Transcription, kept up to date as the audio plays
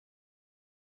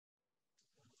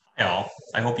Al,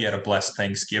 I hope you had a blessed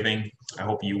Thanksgiving. I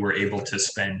hope you were able to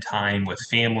spend time with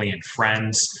family and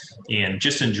friends and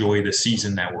just enjoy the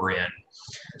season that we're in.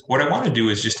 What I want to do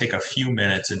is just take a few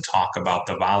minutes and talk about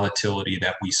the volatility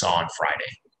that we saw on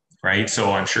Friday, right?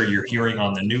 So I'm sure you're hearing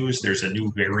on the news there's a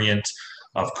new variant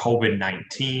of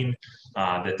COVID-19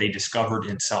 that they discovered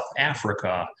in South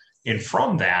Africa. And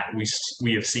from that,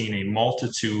 we have seen a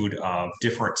multitude of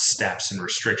different steps and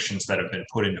restrictions that have been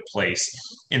put into place.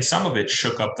 And some of it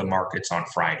shook up the markets on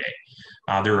Friday.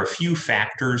 There are a few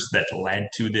factors that led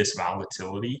to this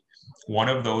volatility, one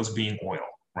of those being oil,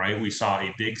 right? We saw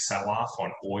a big sell off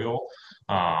on oil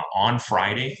on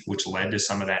Friday, which led to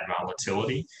some of that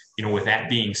volatility. With that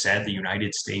being said, the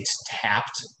United States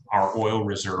tapped our oil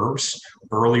reserves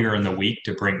earlier in the week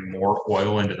to bring more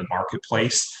oil into the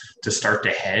marketplace to start to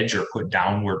hedge or put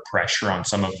downward pressure on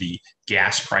some of the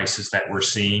gas prices that we're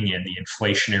seeing and the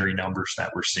inflationary numbers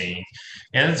that we're seeing.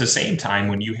 And at the same time,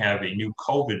 when you have a new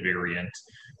COVID variant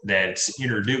that's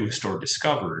introduced or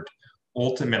discovered,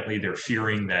 ultimately they're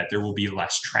fearing that there will be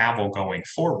less travel going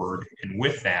forward. And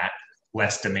with that,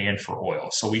 less demand for oil.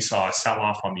 So we saw a sell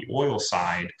off on the oil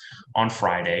side on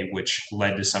Friday, which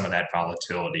led to some of that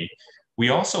volatility. We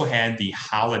also had the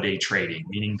holiday trading,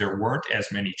 meaning there weren't as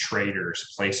many traders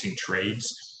placing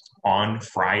trades on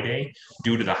Friday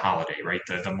due to the holiday, right?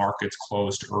 The markets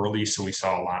closed early, so we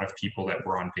saw a lot of people that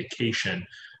were on vacation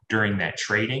during that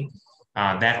trading.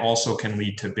 That also can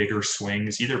lead to bigger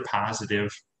swings, either positive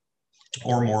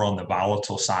or more on the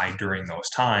volatile side during those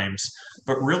times.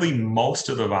 But really, most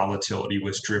of the volatility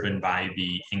was driven by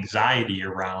the anxiety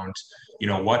around,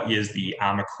 what is the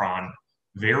Omicron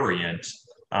variant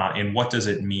and what does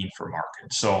it mean for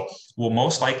markets? So we'll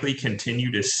most likely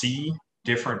continue to see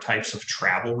different types of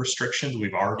travel restrictions.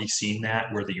 We've already seen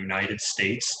that where the United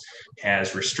States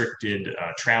has restricted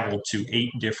travel to 8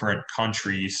 different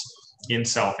countries in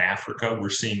South Africa. We're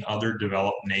seeing other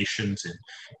developed nations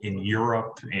in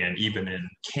Europe and even in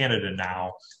Canada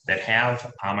now that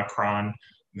have Omicron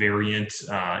variant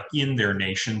in their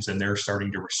nations, and they're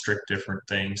starting to restrict different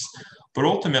things. But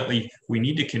ultimately, we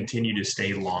need to continue to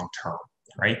stay long term,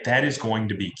 right? That is going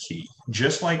to be key.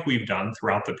 Just like we've done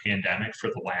throughout the pandemic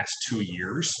for the last 2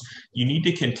 years, you need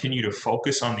to continue to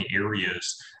focus on the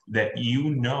areas that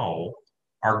you know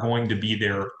are going to be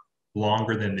there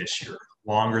longer than this year,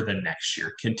 longer than next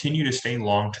year. Continue to stay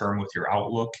long term with your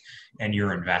outlook and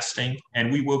your investing,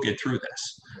 and we will get through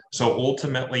this. So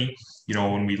ultimately,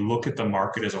 when we look at the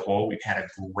market as a whole, we've had a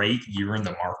great year in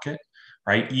the market,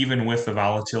 right? Even with the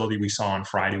volatility we saw on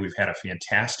Friday, we've had a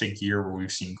fantastic year where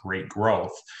we've seen great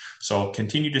growth. So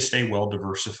continue to stay well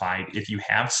diversified. If you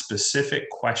have specific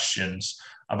questions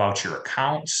about your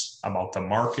accounts, about the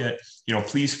market,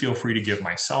 please feel free to give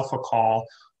myself a call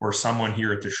or someone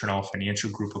here at the Tranel Financial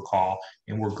Group a call,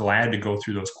 and we're glad to go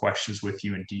through those questions with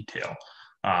you in detail.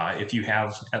 If you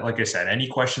have, like I said, any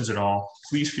questions at all,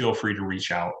 please feel free to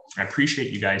reach out. I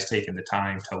appreciate you guys taking the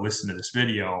time to listen to this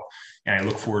video, and I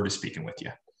look forward to speaking with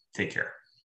you. Take care.